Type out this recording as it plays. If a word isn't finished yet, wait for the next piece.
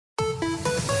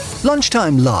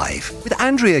Lunchtime Live with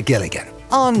Andrea Gilligan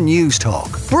on News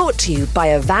Talk. Brought to you by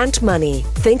Avant Money.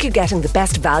 Think you're getting the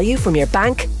best value from your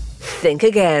bank? Think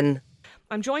again.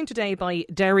 I'm joined today by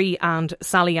Derry and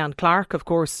Sally-Ann Clark, of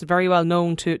course, very well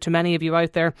known to many of you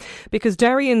out there, because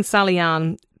Derry and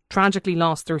Sally-Ann tragically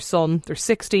lost their son, their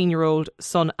 16-year-old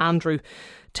son Andrew,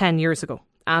 10 years ago.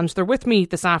 And they're with me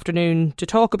this afternoon to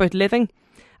talk about living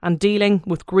and dealing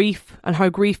with grief and how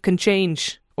grief can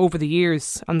change over the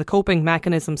years and the coping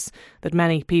mechanisms that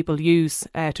many people use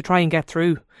to try and get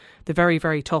through the very,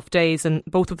 very tough days. And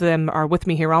both of them are with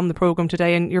me here on the programme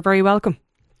today, and you're very welcome.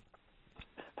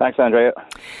 Thanks, Andrea.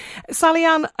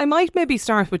 Sally-Ann, I might maybe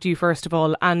start with you first of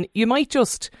all, and you might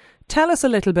just tell us a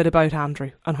little bit about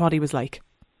Andrew and what he was like.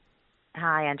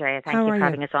 Hi, Andrea. Thank you for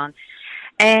having us on.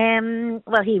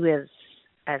 Well, he was,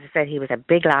 as I said, he was a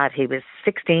big lad. He was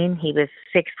 16. He was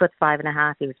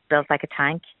 6'5.5". He was built like a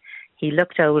tank. He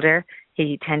looked older.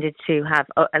 He tended to have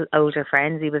older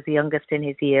friends. He was the youngest in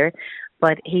his year.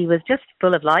 But he was just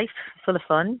full of life, full of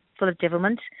fun, full of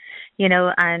devilment, you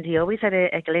know, and he always had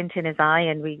a glint in his eye,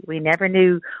 and we never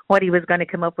knew what he was going to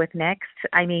come up with next.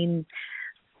 I mean,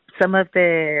 some of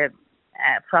the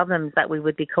problems that we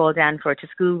would be called down for to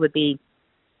school would be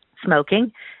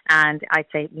smoking, and I'd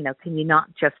say, you know, can you not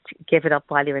just give it up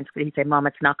while you're in school? He'd say, Mom,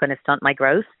 it's not going to stunt my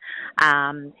growth.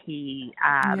 He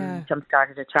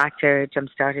jump-started a tractor,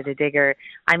 jump-started a digger.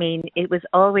 I mean, it was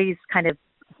always kind of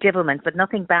devilment, but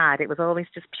nothing bad. It was always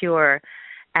just pure,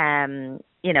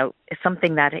 you know,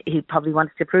 something that he probably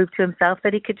wanted to prove to himself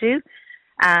that he could do.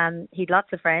 He'd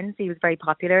lots of friends. He was very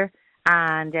popular.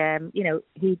 And, you know,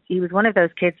 he was one of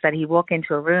those kids that he'd walk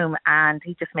into a room and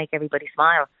he'd just make everybody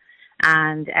smile.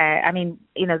 And, I mean,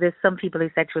 you know, there's some people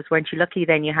who said to us, weren't you lucky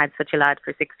then you had such a lad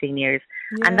for 16 years?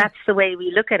 Yeah. And that's the way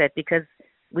we look at it, because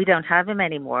we don't have him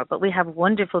anymore, but we have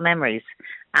wonderful memories.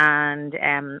 And,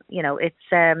 you know, it's,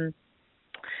 as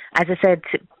I said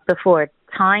before,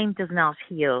 time does not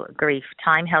heal grief.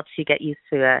 Time helps you get used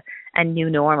to a new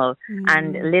normal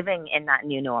and living in that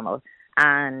new normal.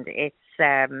 And it's,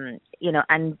 you know,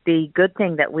 and the good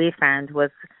thing that we found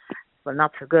was, well,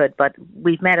 not so good, but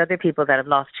we've met other people that have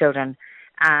lost children,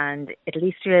 and at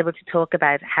least you're able to talk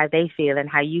about how they feel and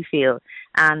how you feel.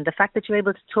 And the fact that you're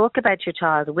able to talk about your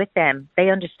child with them,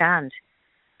 they understand.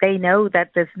 They know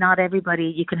that there's not everybody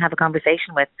you can have a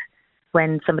conversation with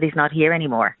when somebody's not here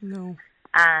anymore. No.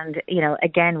 And, you know,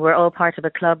 again, we're all part of a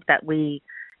club that we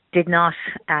did not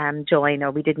join,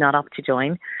 or we did not opt to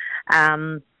join.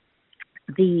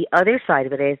 The other side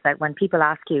of it is that when people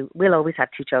ask you, we'll always have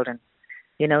two children.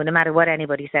 You know, no matter what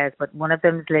anybody says, but one of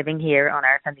them's living here on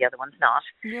earth and the other one's not.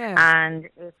 Yeah. And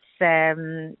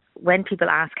it's when people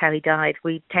ask how he died,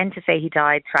 we tend to say he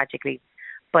died tragically.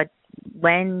 But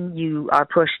when you are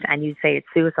pushed and you say it's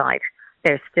suicide,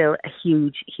 there's still a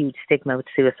huge, huge stigma with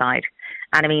suicide.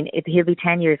 And I mean, he'll be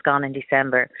 10 years gone in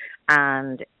December.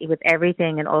 And with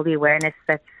everything and all the awareness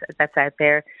that's out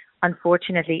there,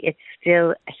 unfortunately, it's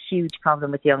still a huge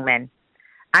problem with young men.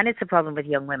 And it's a problem with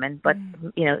young women, but,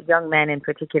 you know, young men in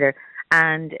particular.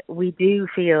 And we do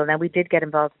feel, now we did get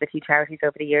involved with a few charities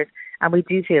over the years, and we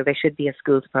do feel there should be a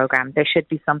schools program. There should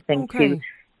be something to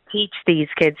teach these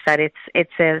kids that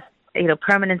it's a, you know,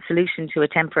 permanent solution to a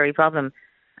temporary problem,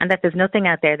 and that there's nothing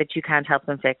out there that you can't help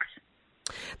them fix.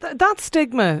 That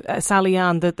stigma,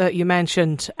 Sally-Ann, that you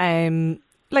mentioned,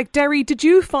 like Derry, did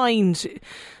you find,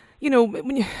 you know,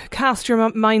 when you cast your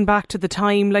mind back to the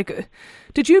time, like,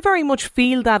 did you very much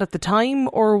feel that at the time,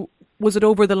 or was it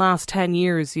over the last 10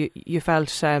 years you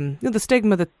felt you know, the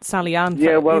stigma that Sally-Ann felt?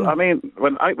 Yeah, well, you know? I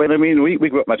mean, we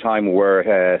grew up in a time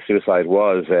where suicide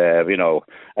was, you know,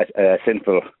 a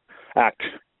sinful act.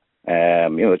 You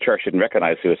know, the church didn't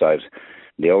recognise suicide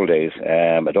in the old days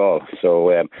at all.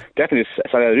 So definitely,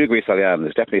 I do agree, Sally-Ann,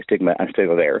 there's definitely a stigma and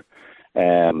still there.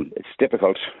 It's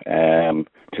difficult to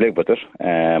live with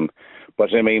it.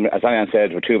 But I mean, as Sally-Ann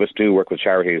said, the two of us do work with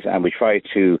charities, and we try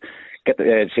to get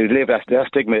to live that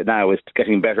stigma now is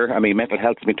getting better. I mean, mental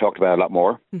health has been talked about a lot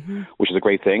more, which is a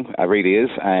great thing. It really is.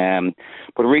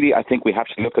 But really, I think we have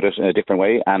to look at it in a different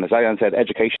way. And as Sally-Ann said,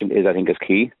 education I think is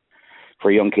key for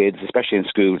young kids, especially in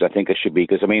schools. I think it should be,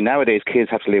 because I mean, nowadays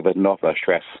kids have to live with an awful lot of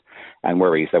stress and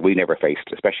worries that we never faced,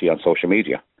 especially on social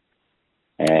media.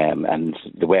 And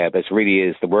the web, it really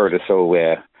is, the word is so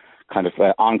kind of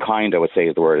unkind, I would say,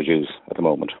 is the word I use at the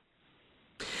moment.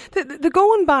 The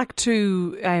going back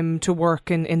to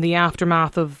work in the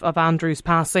aftermath of Andrew's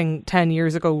passing 10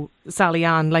 years ago,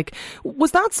 Sally-Ann, like,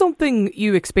 was that something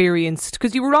you experienced?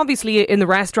 Because you were obviously in the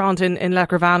restaurant in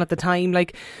Lecrivan at the time,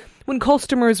 like, when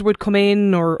customers would come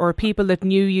in or people that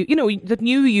knew you, you know, that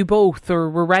knew you both or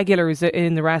were regulars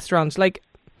in the restaurant, like,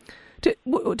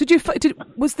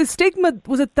 Was the stigma,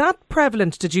 was it that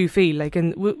prevalent, did you feel like,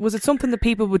 and was it something that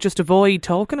people would just avoid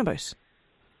talking about?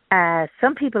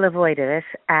 Some people avoided it.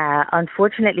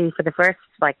 Unfortunately, for the first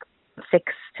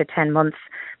 6 to 10 months,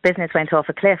 business went off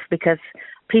a cliff because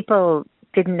people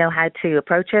didn't know how to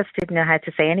approach us, didn't know how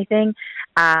to say anything.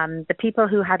 The people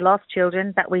who had lost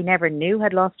children that we never knew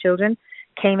had lost children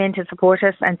came in to support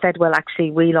us and said, well,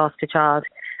 actually, we lost a child.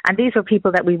 And these were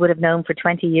people that we would have known for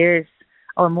 20 years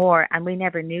or more, and we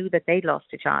never knew that they'd lost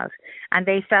a child. And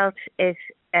they felt it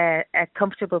a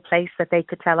comfortable place that they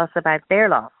could tell us about their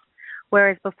loss.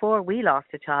 Whereas before we lost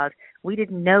a child, we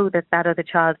didn't know that other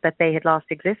child that they had lost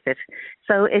existed.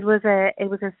 So it was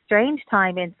a strange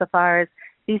time insofar as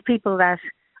these people that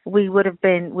we would have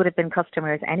been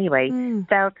customers anyway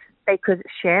felt they could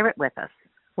share it with us,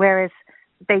 whereas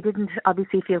they didn't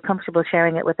obviously feel comfortable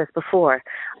sharing it with us before.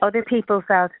 Other people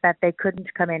felt that they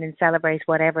couldn't come in and celebrate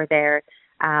whatever their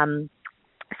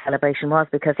celebration was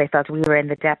because they felt we were in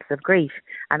the depths of grief.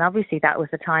 And obviously that was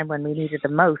the time when we needed the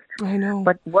most. I know.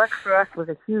 But work for us was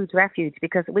a huge refuge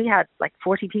because we had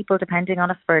 40 people depending on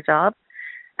us for a job.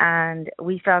 And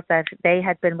we felt that they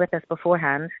had been with us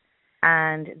beforehand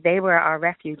and they were our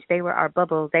refuge. They were our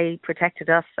bubble. They protected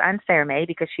us and Sarah May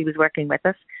because she was working with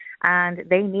us. And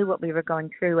they knew what we were going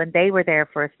through and they were there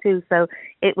for us too. So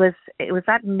it was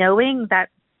that knowing, that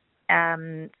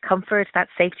comfort, that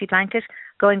safety blanket.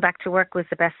 Going back to work was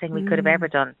the best thing we could have ever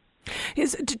done.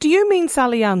 Do you mean,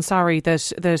 Sally-Anne,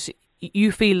 that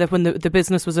you feel that when the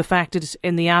business was affected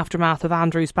in the aftermath of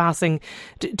Andrew's passing,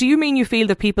 do you mean you feel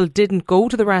that people didn't go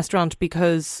to the restaurant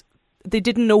because they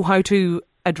didn't know how to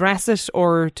address it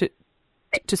or to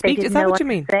speak? Is that what you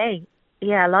mean?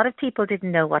 Yeah, a lot of people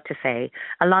didn't know what to say.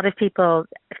 A lot of people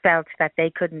felt that they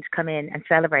couldn't come in and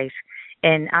celebrate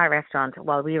in our restaurant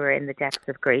while we were in the depths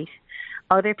of grief.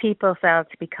 Other people felt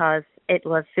because it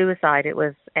was suicide, it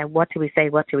was what do we say,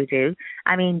 what do we do?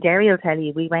 I mean, Derry will tell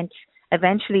you,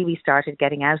 eventually we started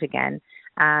getting out again.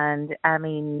 And I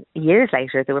mean, years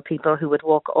later, there were people who would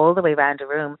walk all the way around a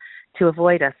room to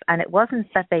avoid us. And it wasn't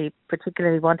that they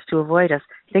particularly wanted to avoid us.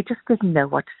 They just didn't know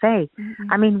what to say.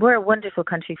 Mm-hmm. I mean, we're a wonderful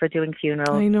country for doing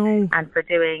funerals. I know. And for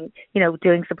doing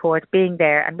support, being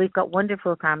there. And we've got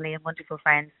wonderful family and wonderful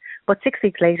friends. But 6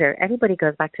 weeks later, everybody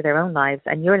goes back to their own lives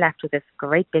and you're left with this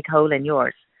great big hole in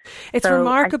yours. It's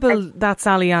remarkable that,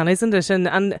 Sally-Anne, isn't it?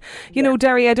 And you know,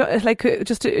 Derry, I don't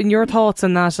just in your thoughts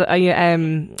on that.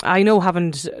 I know,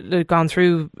 haven't gone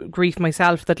through grief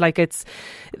myself, that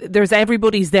there's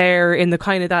everybody's there in the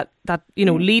kind of that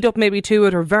lead up maybe to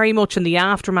it, or very much in the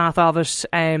aftermath of it.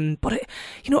 But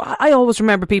I always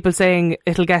remember people saying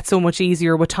it'll get so much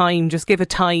easier with time. Just give it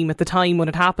time at the time when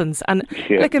it happens. And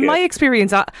in my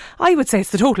experience, I would say it's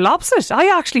the total opposite.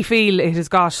 I actually feel it has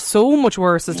got so much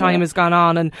worse as time has gone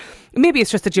on, and maybe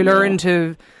it's just that you learn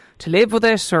to live with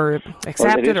it or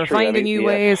accept it or true. Find a new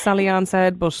way, as Sally-Anne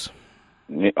said. But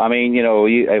I mean,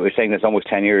 I was saying this almost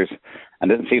 10 years, and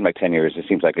it doesn't seem like 10 years. It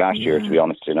seems like last year, to be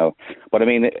honest, But I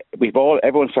mean,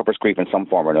 everyone suffers grief in some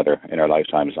form or another in our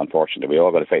lifetimes, unfortunately. We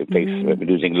all got to face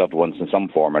losing loved ones in some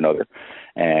form or another,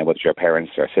 whether it's your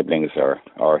parents, or siblings,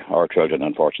 or children,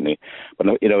 unfortunately. But,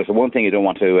 it's the one thing you don't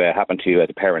want to happen to you as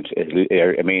a parent.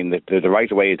 I mean, the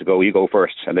right way is to go, you go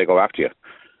first, and they go after you.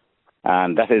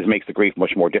 And that makes the grief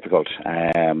much more difficult.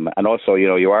 And also, he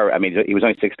was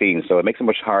only 16, so it makes it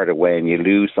much harder when you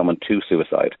lose someone to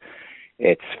suicide.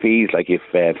 It feels like you've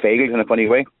failed in a funny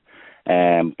way.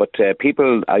 But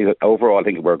people, overall, I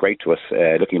think were great to us,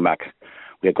 looking back.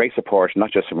 We had great support,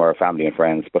 not just from our family and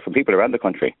friends, but from people around the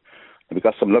country. And we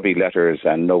got some lovely letters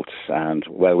and notes and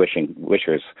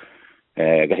wishers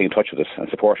getting in touch with us and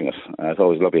supporting us. It's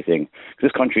always a lovely thing.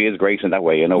 This country is great in that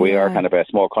way. We are kind of a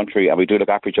small country, and we do look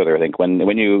after each other. I think when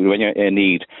you're in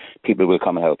need, people will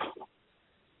come and help.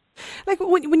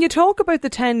 When you talk about the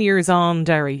 10 years on,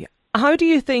 Derry, how do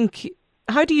you think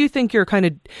your kind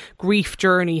of grief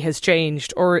journey has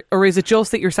changed, or is it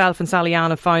just that yourself and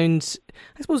Sally-Anne have found,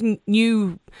 I suppose,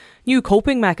 new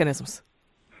coping mechanisms?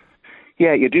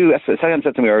 Yeah, you do. As Sally-Anne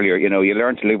said to me earlier, you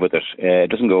learn to live with it. It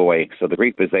doesn't go away. So the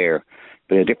grief is there,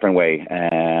 but in a different way.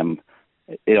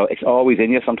 It's always in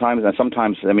you sometimes, and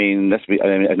sometimes, I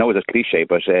know it's a cliche,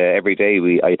 but every day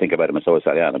I think about him, and so is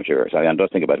Sally-Anne, I'm sure. Sally-Anne does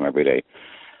think about him every day.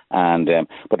 And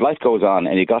but life goes on,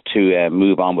 and you got to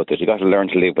move on with it. You got to learn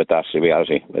to live with that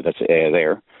reality that's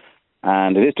there.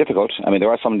 And it is difficult. I mean, there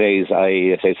are some days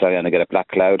I say to Sally-Anne, I get a black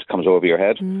cloud comes over your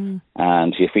head,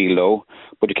 and you feel low.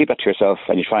 But you keep that to yourself,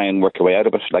 and you try and work your way out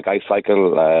of it. Like I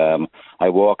cycle, I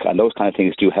walk, and those kind of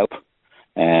things do help.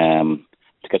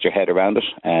 to get your head around it.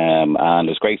 And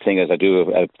the great thing is I do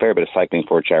a fair bit of cycling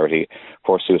for charity,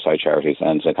 for suicide charities,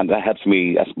 and that helps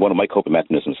me. That's one of my coping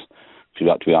mechanisms,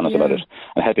 to be honest about it,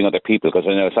 and helping other people. Because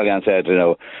I know Sally-Ann said,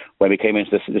 when we came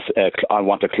into this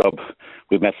Unwanted Club,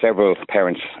 we've met several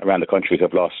parents around the country who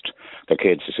have lost their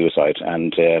kids to suicide,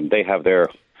 and they have their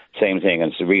same thing,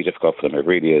 and it's really difficult for them. It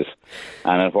really is.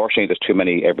 And unfortunately, there's too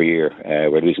many every year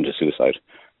we're losing to suicide.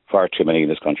 Far too many in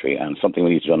this country, and something we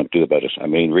need to do about it. I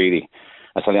mean, really,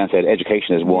 as Sally-Ann said,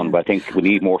 education is one, but I think we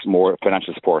need more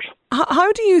financial support.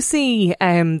 How do you see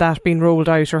that being rolled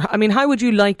out? Or, I mean, how would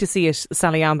you like to see it,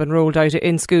 Sally-Ann, being rolled out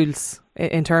in schools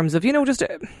in terms of, just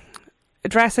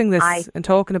addressing this and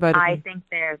talking about it? I think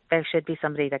there should be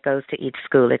somebody that goes to each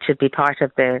school. It should be part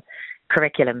of the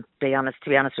curriculum, to be honest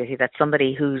with you, that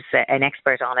somebody who's an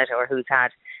expert on it or who's had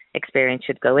experience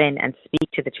should go in and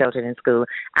speak to the children in school.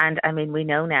 And I mean, we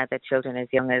know now that children as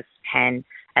young as 10,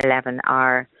 11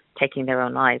 are taking their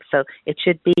own lives. So it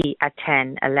should be at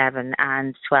 10, 11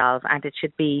 and 12, and it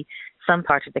should be some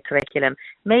part of the curriculum.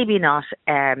 Maybe not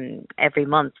every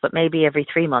month, but maybe every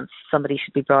 3 months somebody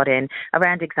should be brought in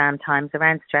around exam times,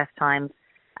 around stress times,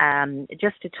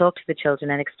 just to talk to the children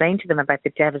and explain to them about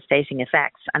the devastating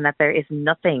effects, and that there is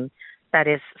nothing that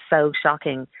is so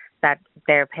shocking that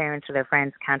their parents or their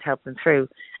friends can't help them through,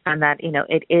 and that,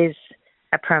 it is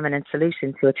a permanent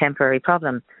solution to a temporary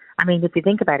problem. I mean, if you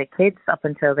think about it, kids up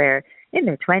until they're in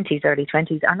their 20s, early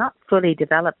 20s, are not fully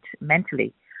developed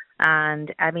mentally.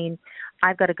 And I mean,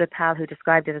 I've got a good pal who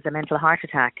described it as a mental heart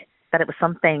attack, that it was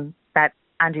something that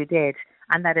Andrew did,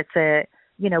 and that it's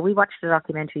we watched a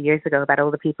documentary years ago about all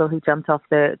the people who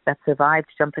that survived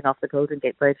jumping off the Golden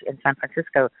Gate Bridge in San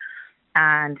Francisco.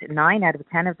 And 9 out of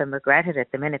 10 of them regretted it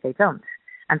the minute they jumped.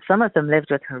 And some of them lived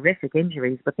with horrific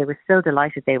injuries, but they were still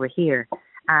delighted they were here.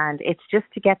 And it's just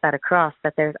to get that across,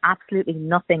 that there's absolutely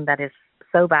nothing that is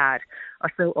so bad or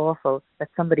so awful that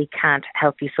somebody can't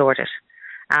help you sort it,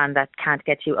 and that can't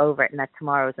get you over it, and that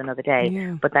tomorrow's another day.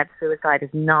 Yeah. But that suicide is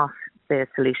not the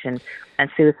solution, and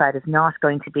suicide is not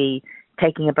going to be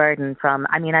taking a burden from.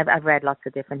 I mean, I've read lots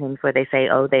of different things where they say,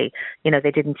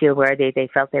 they didn't feel worthy, they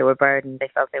felt they were burdened, they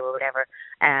felt they were whatever.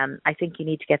 I think you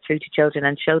need to get through to children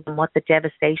and show them what the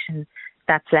devastation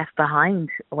that's left behind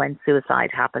when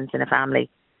suicide happens in a family.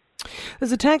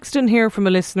 There's a text in here from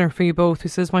a listener for you both who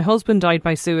says, my husband died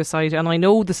by suicide, and I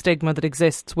know the stigma that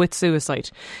exists with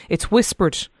suicide. It's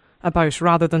whispered about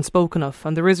rather than spoken of,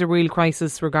 and there is a real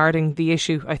crisis regarding the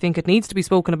issue. I think it needs to be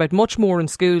spoken about much more in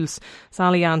schools.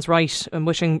 Sally-Ann's right, and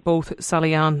wishing both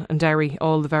Sally-Ann and Derry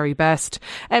all the very best.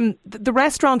 The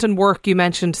restaurant and work you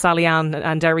mentioned, Sally-Ann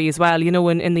and Derry as well,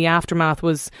 in the aftermath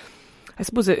was, I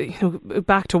suppose,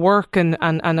 back to work and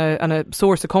a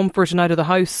source of comfort and out of the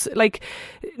house. Like,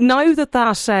 now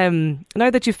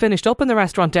that you've finished up in the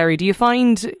restaurant, Derry, do you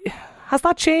find, has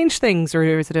that changed things, or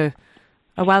is it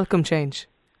a welcome change?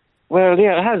 Well,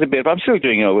 yeah, it has a bit. But I'm still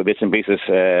doing, bits and pieces,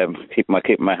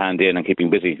 keeping my hand in and keeping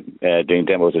busy, doing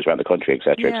demos around the country,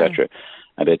 etc.,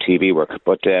 and TV work.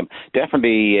 But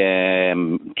definitely,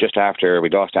 just after we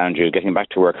lost Andrew, getting back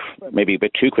to work, maybe a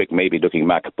bit too quick, maybe looking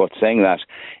back. But saying that,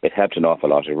 it helped an awful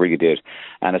lot. It really did.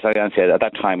 And as Sally-Ann said, at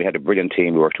that time we had a brilliant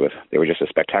team we worked with. They were just a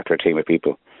spectacular team of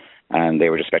people, and they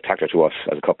were just spectacular to us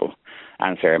as a couple.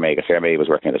 And Sarah May was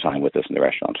working at the time with us in the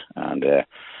restaurant, and.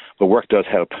 But work does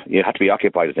help. You have to be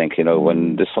occupied, I think.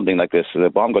 When there's something like this,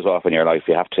 the bomb goes off in your life,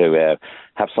 you have to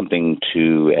have something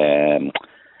to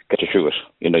get you through it.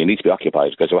 You need to be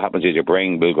occupied, because what happens is your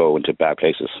brain will go into bad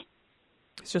places.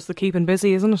 It's just the keeping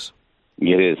busy, isn't it?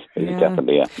 It is. It is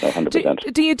definitely,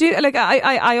 100%. Do you do, like,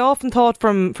 I often thought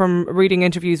from reading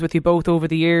interviews with you both over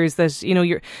the years that,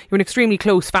 you're an extremely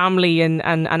close family, and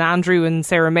Andrew and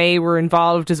Sarah May were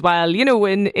involved as well,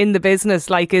 in the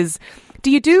business. Do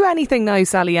you do anything now,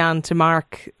 Sally-Ann, to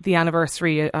mark the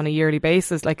anniversary on a yearly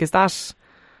basis? Like, is that...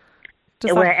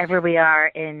 Wherever we are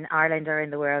in Ireland or in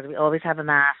the world, we always have a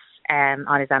mass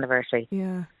on his anniversary.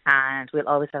 Yeah. And we'll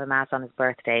always have a mass on his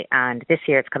birthday. And this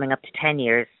year it's coming up to 10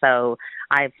 years. So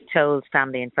I've told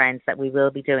family and friends that we will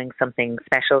be doing something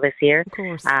special this year. Of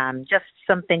course. Just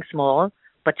something small,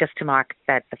 but just to mark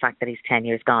the fact that he's 10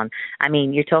 years gone. I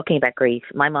mean, you're talking about grief.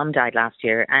 My mum died last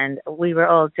year and we were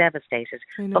all devastated.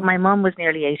 But my mum was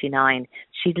nearly 89.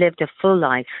 She'd lived a full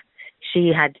life.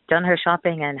 She had done her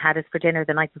shopping and had us for dinner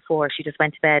the night before. She just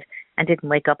went to bed and didn't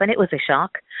wake up. And it was a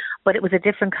shock. But it was a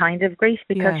different kind of grief,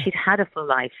 because she'd had a full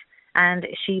life. And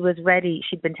she was ready.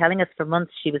 She'd been telling us for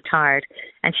months she was tired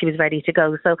and she was ready to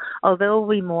go. So although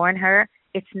we mourn her,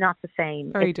 it's not the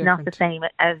same. Very it's different. Not the same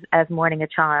as mourning a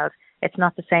child. It's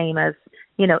not the same as,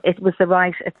 it was the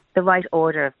right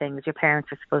order of things. Your parents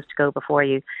are supposed to go before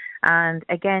you. And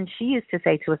again, she used to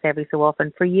say to us every so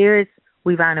often, for years,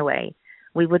 we ran away.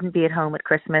 We wouldn't be at home at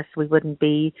Christmas. We wouldn't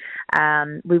be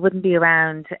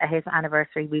around his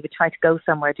anniversary. We would try to go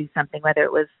somewhere, do something, whether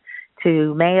it was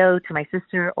to Mayo, to my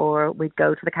sister, or we'd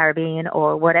go to the Caribbean,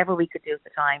 or whatever we could do at the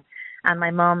time. And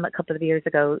my mum, a couple of years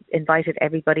ago, invited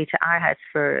everybody to our house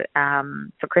for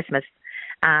Christmas.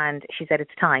 And she said,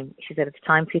 it's time. She said, it's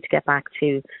time for you to get back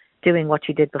to doing what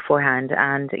you did beforehand.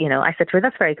 And, I said to her,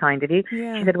 that's very kind of you.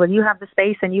 Yeah. She said, well, you have the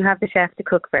space and you have the chef to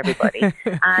cook for everybody.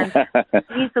 And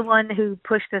he's the one who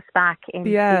pushed us back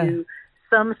into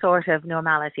some sort of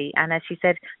normality. And as she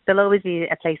said, there'll always be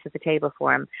a place at the table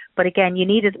for him. But again, we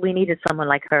needed someone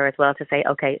like her as well to say,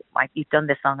 okay, Mike, you've done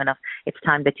this long enough. It's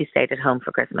time that you stayed at home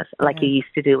for Christmas, like you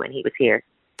used to do when he was here.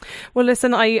 Well,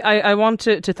 listen, I want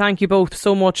to thank you both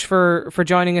so much for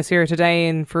joining us here today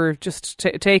and for just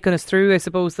taking us through, I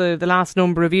suppose, the last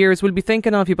number of years. We'll be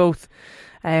thinking of you both.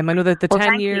 I know that the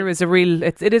 10 year is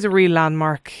it is a real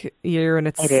landmark year, and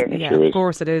it is. Of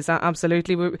course it is,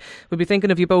 absolutely. We'll be thinking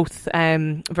of you both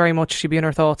very much. You'll be in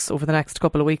our thoughts over the next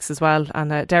couple of weeks as well.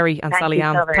 And Derry and Sally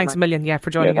Ann, thanks a million for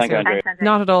joining us here.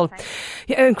 Not at all.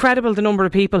 Yeah, incredible the number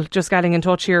of people just getting in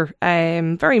touch here.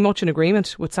 Very much in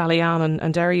agreement with Sally Ann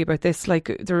and Derry about this.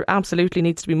 Like, there absolutely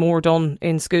needs to be more done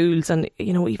in schools, and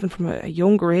even from a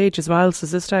younger age as well,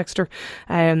 says this texter.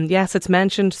 Yes, it's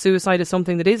mentioned, suicide is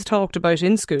something that is talked about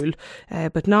in school,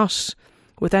 but not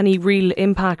with any real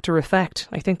impact or effect.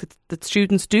 I think that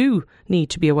students do need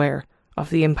to be aware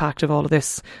of the impact of all of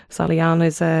this. Sally Ann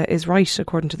is right,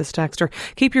 according to this texter.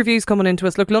 Keep your views coming into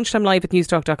us. Look,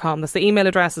 lunchtimelive@newstalk.com. That's the email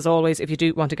address as always if you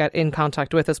do want to get in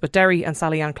contact with us. But Derry and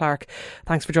Sally Ann Clark,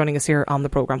 thanks for joining us here on the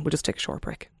programme. We'll just take a short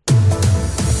break.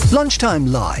 Lunchtime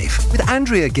Live with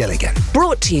Andrea Gilligan.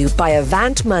 Brought to you by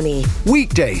Avant Money.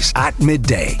 Weekdays at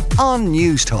midday on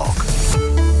Newstalk.